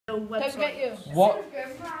Don't get you. What?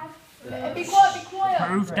 Be quiet, be quiet.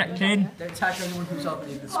 Proof Declan. Don't tag anyone who's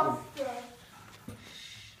ugly in the school.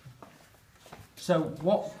 So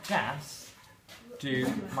what gas do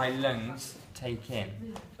my lungs take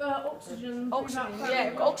in? Oxygen. Oxygen,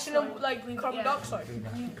 yeah. Oxygen, like carbon dioxide.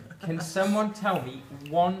 Can someone tell me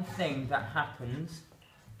one thing that happens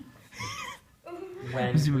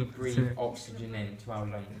when we breathe oxygen into our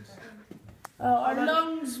lungs? Our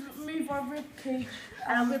lungs move our rib cage.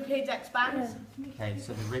 And our rib cage expands. Okay,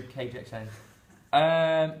 so the rib cage expands.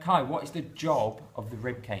 Kai, what is the job of the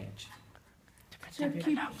rib cage? To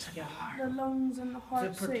keep the lungs and the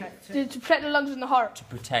heart safe. To protect the lungs and the heart. To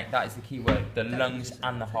protect, that is the key word, the lungs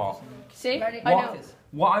and the heart. See? I know.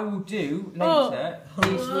 What I will do later,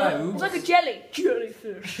 these lobes... It's like a jelly.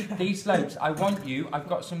 Jellyfish. These lobes, I want you, I've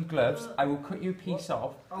got some gloves, I will cut you a piece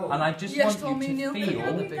off, and I just want you to feel...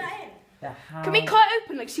 Can we cut it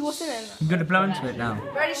open, like see what's in it? I'm gonna blow into it now.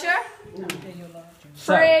 Ready, sir?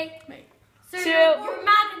 So, 3, 2. You're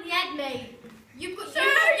mad in the head, mate. You've got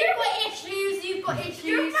issues. You've got issues.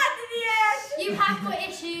 You're mad in the head. You have got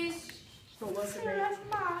issues.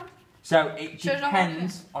 so it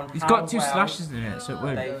depends on He's how got 2 well slashes in it, so it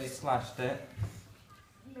won't. they've slashed it.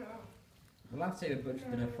 Well, I'd say we've both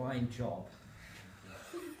done a fine job.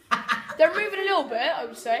 They're moving a little bit, I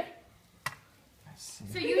would say.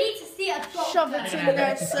 So you need to see a doctor. Shove it in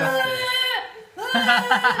there, sir.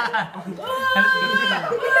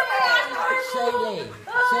 Shaylee,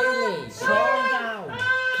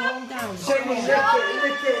 calm down. Shaylee,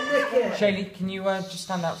 lick it. Shaylee, can you just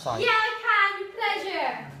stand outside? Yeah, I can. With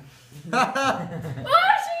pleasure.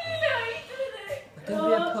 Don't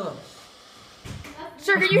be a puss.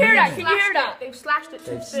 Sir, can you hear that? Can you hear that? They've slashed it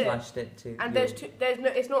too They've thin. slashed it too. And there's no,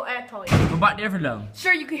 it's not airtight. What about the other lung?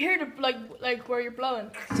 Sir, you can hear the like where you're blowing.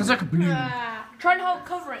 Sounds like a balloon. Try and hold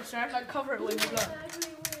cover it, sir. Like cover it when you blow.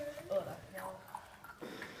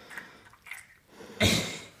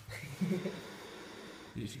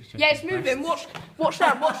 Yeah, it's moving. Watch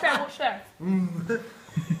there.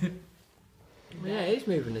 Yeah, he's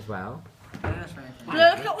moving as well. Look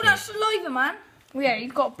at all that saliva, man. Well, yeah,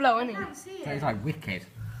 he's got blow, hasn't he? Sounds like wicked.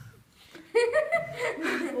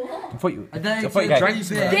 I thought you drank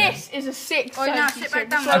some. This is a 6. Oh, now sit back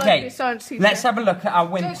down. Okay, let's have a look at our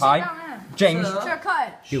windpipe. James,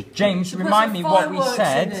 James, remind me what we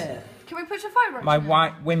said. Can we put some fibre?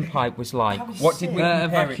 My windpipe was like. What did we A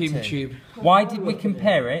compare it vacuum to? tube. Why did we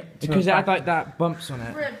compare it? To Because a it had like that bumps on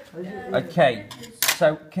it. Okay,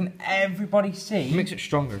 so can everybody see It makes it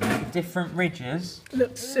stronger. different ridges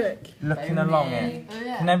Looks sick. looking along it?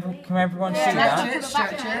 Can everyone see that?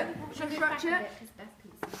 Stretch it.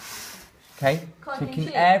 Okay, so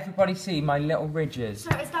can everybody see my little ridges? So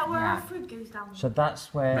is that where our food goes down? So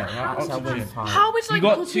that's where that's our windpipe. How is You like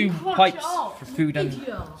got 2 pipes for food and... So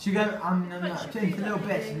you go, take a little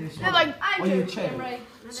bit and do They're like, or you check.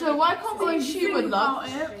 So why can't we use shoe with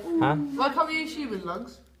lungs? Huh? Why can't we use shoe with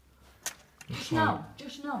lungs? Just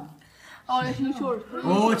no. oh, this is yours.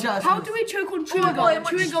 Oh, just. How do we choke on chewing gum?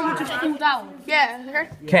 Chewing gum would just fall down. Yeah.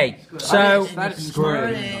 Okay, so That's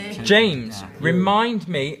screwy. James, remind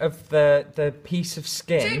me of the piece of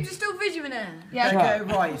skin. James is still visual in it. Yeah. Okay,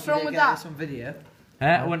 right. So wrong you with get that? this on video.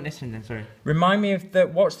 I want this in then, sorry. Remind me of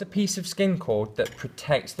what's the piece of skin called that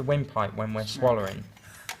protects the windpipe when we're swallowing?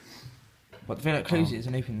 What, the thing that closes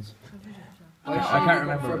and opens? I can't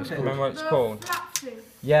remember what it's called. Remember what it's called?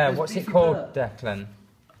 Yeah, what's it called, Declan?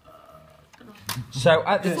 So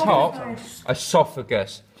at the top,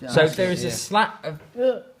 esophagus. So there is a slat of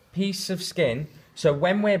piece of skin. So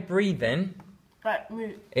when we're breathing,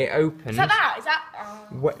 it opens. Is that? Is that?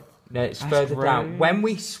 No, it's That's further down. gross. When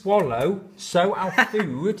we swallow, so our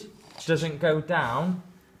food doesn't go down,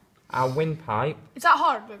 our windpipe, Is that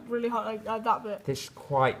hard? Like really hard, like that bit. this is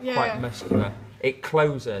quite Yeah. muscular. It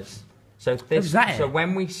closes. So is that so it?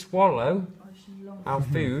 when we swallow our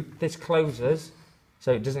food, this closes,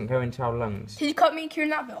 so it doesn't go into our lungs. Can you cut me and Kieran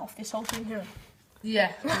that bit off? This whole thing here.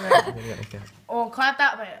 Yeah. Okay. Or can I have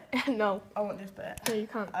that bit? No. I want this bit. No, you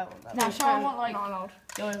can't. I want that No, bit. so I want like Not allowed.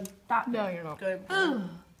 Going that. No, you're not. Going.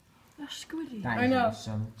 That's squidgy. I know.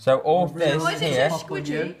 So all this Why is it here just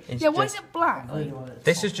squidgy? is Yeah, why is just, it black?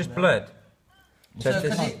 this is just blood. So So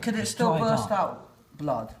this, could it still burst out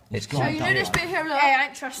blood? it's So you know this bit here, look? Yeah, I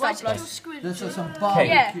ain't trust Why that is it blood. still squidgy? This is some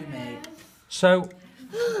barbecue, mate. so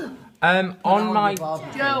on my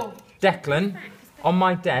Joe. Declan, on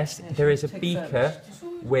my desk there is a beaker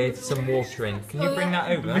with some water in. Can you bring that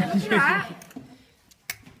over?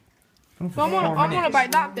 But I'm on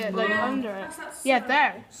about that bit, like under it. Yeah,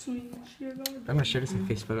 there. I'm going to show this on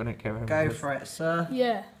Facebook, I don't care. Go for it, sir.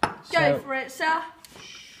 Yeah. So- Go for it, sir.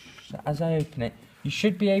 So as I open it, You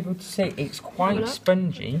should be able to see it's quite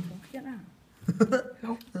spongy.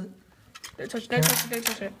 Don't touch it, don't touch it, don't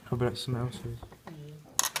touch it. How about some else's?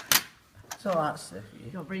 So that's it.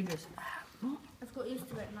 You're pretty good. I've got used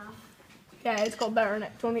to it now. Yeah, it's got better in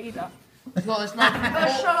it. Do you want to eat that? It's got its knife and fork.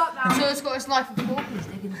 Shut up now. So it's got its knife and fork. He's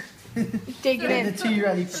digging. Digging The in. tea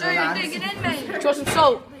ready for So the you're lads. digging in, mate. Do you want some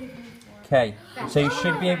salt? Okay, so you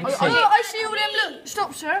should be able to see. I see all them little...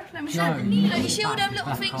 Stop, sir. Let me see. Look, you see all them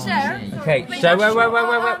little things there? Okay, so wait. Is that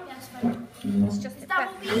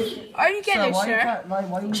what we eat? Are you getting it, why you sir? can't-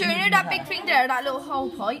 why you So you know that big thing there, that little whole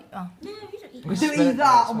pipe? Oh. We do eat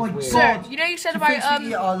that, oh my god. Sir, you know you said Thinks about we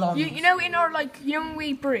eat our lungs. you know in our like you know when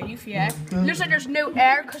we breathe, yeah. Looks like there's no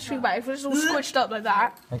air because think about it, if it's all squished up like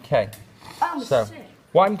that. Okay, so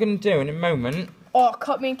what I'm going to do in a moment. Oh,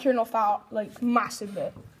 cut me and Kieran off that like massive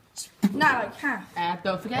bit. Nah, like half.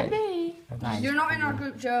 Don't forget me. You're not in our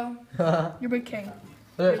group, Joe. You're big king.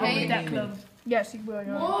 Hey, that club. Yes, you will.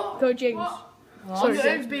 Yeah. Go, James. So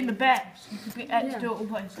Joe's been the best. You could get Ed to do it all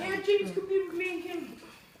by himself. Yeah, James could be with me and Kim.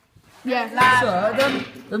 Yeah, Sir,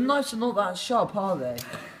 them knives are not that sharp, are they?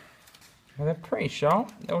 Well, they're pretty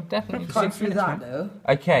sharp. They'll definitely Can't see that though.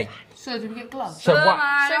 Okay, So do we get gloves? so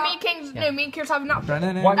what? So me and King's no, me and Kieran's having that.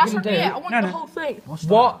 No. What I'm That's going not to it. I do? want the whole thing.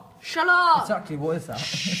 What? Shut up. Exactly, what is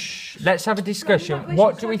that? Let's have a discussion.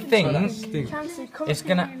 What do we think is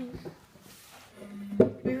going to?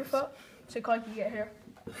 Move your foot so Kai can get here.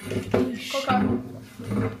 Come on,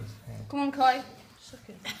 Kai. Come on, Kai. Suck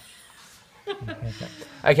it.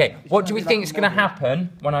 Okay, what do we think is going to happen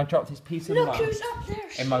when I drop this piece of lung Who's up there?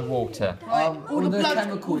 in my water? All the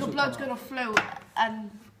chemicals. All the blood's gonna flow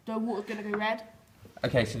and the water's gonna go red.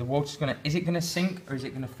 Okay, so the water's going to. Is it going to sink or is it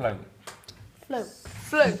going to float?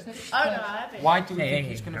 Float. I don't know. Why do we think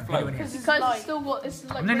it's going to float? Because it's still got it's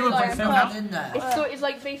like No, really light no, and in there. it's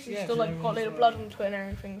like basically still like got a little blood into it and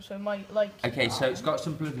everything, so it might like. Okay, so it's got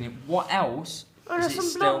some blood in it. What else there's is it some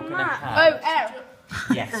still blood going on to that. have? Oh, air.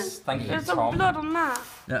 Yes, thank you, There's some Tom. blood on that.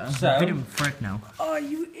 So- we don't Fred now. Oh,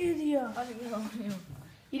 you idiot. I didn't know.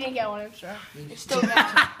 You didn't get one, sir. It's still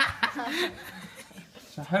there.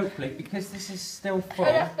 So hopefully, because this is still full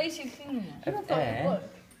Oh, that's basically cleaning it. of air.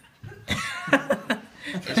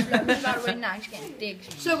 That way now, he's getting digs.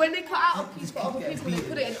 So when they cut out a piece for other people, they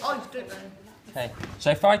put it in ice, don't they? Okay,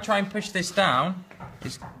 so if I try and push this down,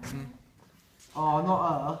 it's Oh,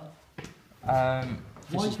 not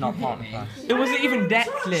this is not part of the class. It wasn't even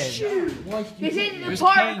Declan. This isn't the was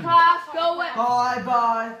part Kane. of class. Go away.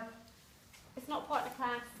 Bye. It's not part of the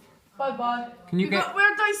class. Bye bye. Can you get?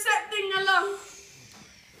 We're dissecting a lung.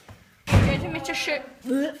 Go to Mr. Shit.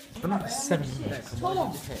 I'm not 7.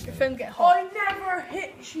 Your phone get hot. I never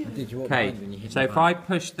hit you. Okay, so if I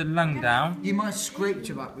push the lung down, You might scrape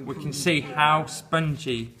your back. we can see how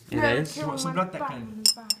spongy it is. You want some blood, Declan?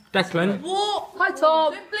 Declan, What? Hi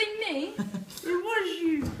Tom. Don't blame me. It was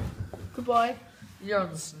you. Goodbye. You're on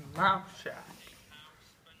Snapchat.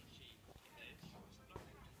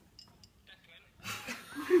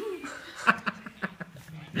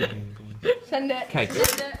 Send it. Okay.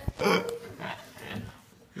 Send it.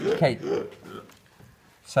 Okay.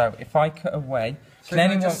 So if I cut away, So can can I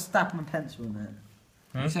anyone? just stab my pencil in it?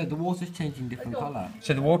 You said the water's changing different colour.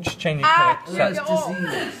 So the water's changing colour. It's So,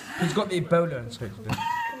 disease. He's got the Ebola and so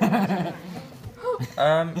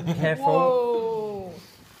careful. Whoa.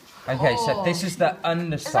 Okay, so this is the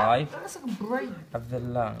underside That's like a brain. of the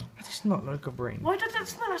lung. It's not like a brain. Why does that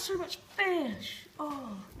smell like so much fish? Oh.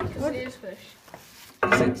 Because it is fish.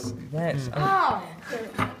 Oh.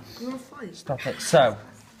 You're a fight. Stop it. So,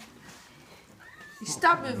 You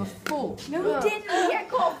stabbed me with a fork. No, he didn't. Get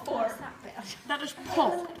caught for. That just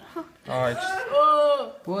popped. alright.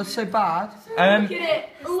 What's so bad? Look at it.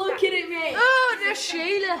 Look at it, mate. Oh, there's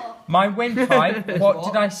Sheila. My windpipe. What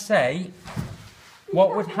did I say?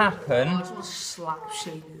 What would happen I'll slap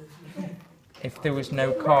Sheila. if there was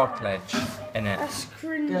no cartilage in it? That's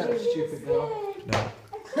cringy. Yeah, stupid girl.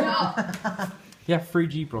 You have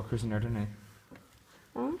 3G blockers in there, don't they?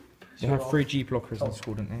 Huh? They have 3G blockers in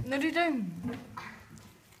school, don't they? No, they don't.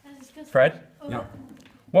 Fred, Yeah.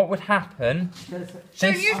 what would happen? So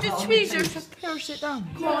use the tweezers to pierce it down.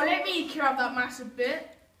 Come on, let me grab that massive bit.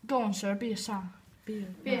 Go on, sir. Be a Sam. Be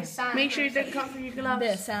a sand. Make sure you don't cut through your gloves. Be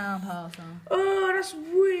a sand person. Oh, that's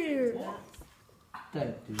weird.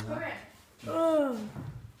 Don't do that. Oh.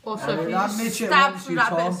 Also, if That you midget stab wants through you, that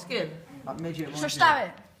bit Tom. of skin. That midget wants So you. stab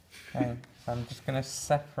it. Okay, so I'm just gonna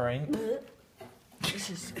separate. This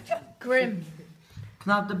is grim.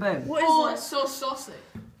 Can I have the bone? What is Oh, that? it's so saucy.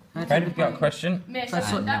 Fred, you got a question? Miss,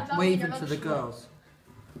 That's what, that waving to the girls.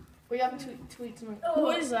 We haven't tweet tonight.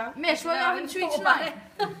 What is that? Miss, what are you having tweet tonight?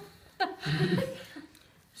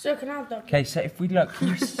 So can I have that? Okay, so if we look, can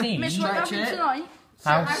you see Miss, what happened tonight?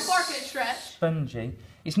 how How far can it stretch? spongy?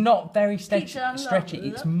 It's not very Pizza, stretchy,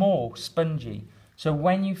 it's more spongy. So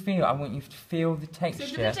when you feel, I want you to feel the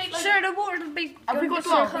texture. Sir, the water will be. Have we got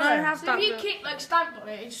some? Can I have So that? if you kick like stamped on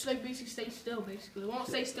it, it just like basically stays still. Basically, it won't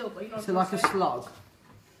stay still, but you know. So like a slug.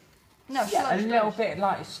 No, A little bit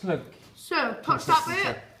like a slug. So touch that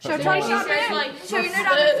bit. So Touch try that that bit. So you know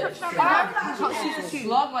that touch that bit.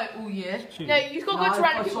 Slug like, oh yeah. No, you've got to go to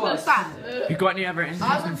random people with a sand. You got any other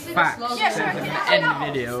interesting facts? Yes, sir. End the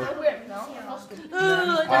video.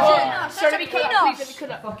 Sir, let me cut that. Please, let me cut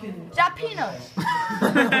that. Is that peanuts?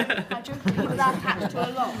 I'm joking. But that's attached to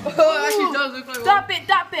a lot. Oh, it actually does look like That bit,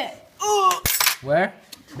 that bit. Where?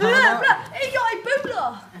 Hey, got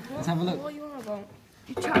Ebola. Let's have a look. What are you on about?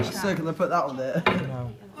 You touched So can I put that on there?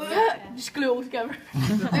 No. that. Just glue it all together.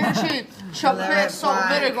 Chocolate, salt,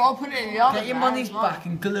 vinegar, I'll put it in the oven. Get your money's back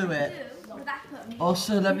and glue it.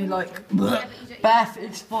 Also, let me like. Beth,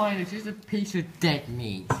 it's fine. It's just a piece of dead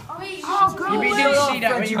meat. Oh, God. You didn't see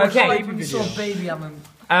that when you watched Okay. the You saw video. baby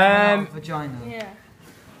having vagina. Yeah.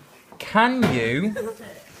 Can you,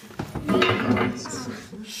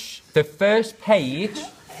 the first page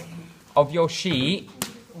of your sheet,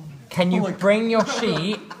 can you bring your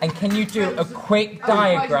sheet and can you do a quick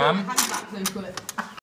diagram